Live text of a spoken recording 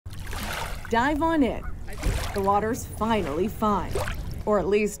dive on in. The water's finally fine. Or at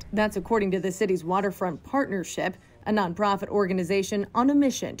least that's according to the city's Waterfront Partnership, a nonprofit organization on a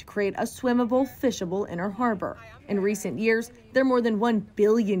mission to create a swimmable, fishable inner harbor. In recent years, their more than $1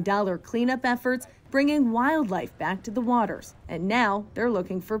 billion cleanup efforts bringing wildlife back to the waters. And now they're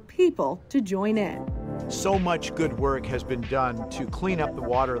looking for people to join in. So much good work has been done to clean up the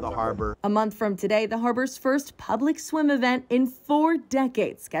water of the harbor. A month from today, the harbor's first public swim event in 4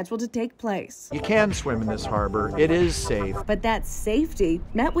 decades scheduled to take place. You can swim in this harbor. It is safe. But that safety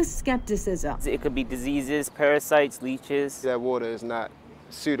met with skepticism. It could be diseases, parasites, leeches. That water is not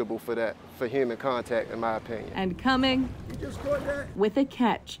suitable for human contact, in my opinion. And coming with a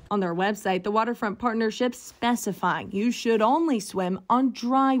catch. On their website, the Waterfront Partnership specifying you should only swim on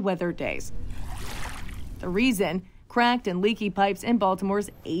dry weather days. The reason? Cracked and leaky pipes in Baltimore's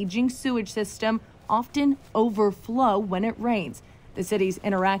aging sewage system often overflow when it rains. The city's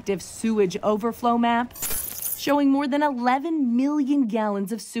interactive sewage overflow map showing more than 11 million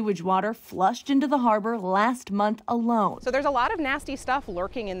gallons of sewage water flushed into the harbor last month alone. So there's a lot of nasty stuff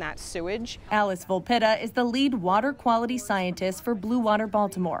lurking in that sewage. Alice Volpita is the lead water quality scientist for Blue Water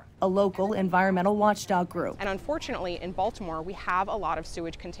Baltimore, a local environmental watchdog group. And unfortunately, in Baltimore, we have a lot of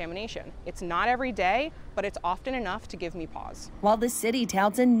sewage contamination. It's not every day, but it's often enough to give me pause. While the city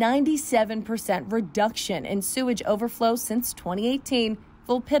touts a 97% reduction in sewage overflow since 2018,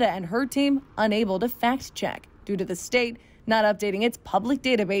 Volpita and her team unable to fact check due to the state not updating its public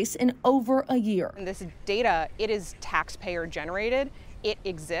database in over a year. And this data, it is taxpayer generated. It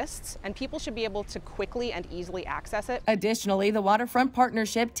exists, and people should be able to quickly and easily access it. Additionally, the Waterfront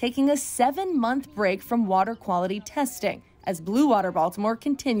Partnership taking a 7-month break from water quality testing as Blue Water Baltimore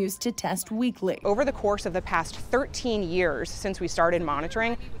continues to test weekly. Over the course of the past 13 years since we started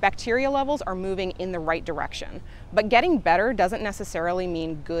monitoring, bacteria levels are moving in the right direction. But getting better doesn't necessarily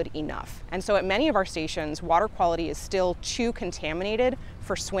mean good enough. And so at many of our stations, water quality is still too contaminated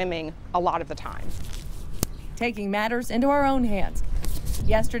for swimming a lot of the time. Taking matters into our own hands.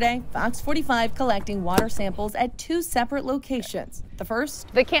 Yesterday, FOX45 collecting water samples at 2 separate locations. The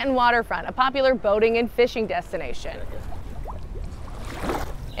first, the Canton Waterfront, a popular boating and fishing destination.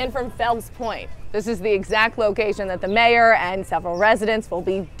 And from Fells Point, this is the exact location that the mayor and several residents will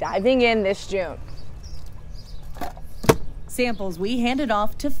be diving in this June. Samples we handed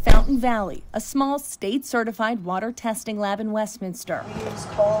off to Fountain Valley, a small state-certified water testing lab in Westminster. We use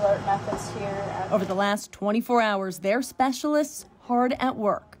coal alert methods here. Over the last 24 hours, their specialists hard at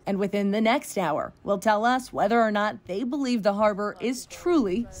work. And within the next hour, will tell us whether or not they believe the harbor is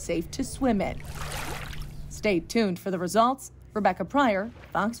truly safe to swim in. Stay tuned for the results. Rebecca Pryor,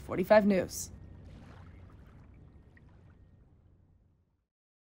 Fox 45 News.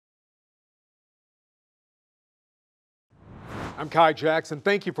 I'm Kai Jackson.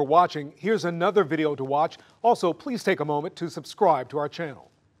 Thank you for watching. Here's another video to watch. Also, please take a moment to subscribe to our channel.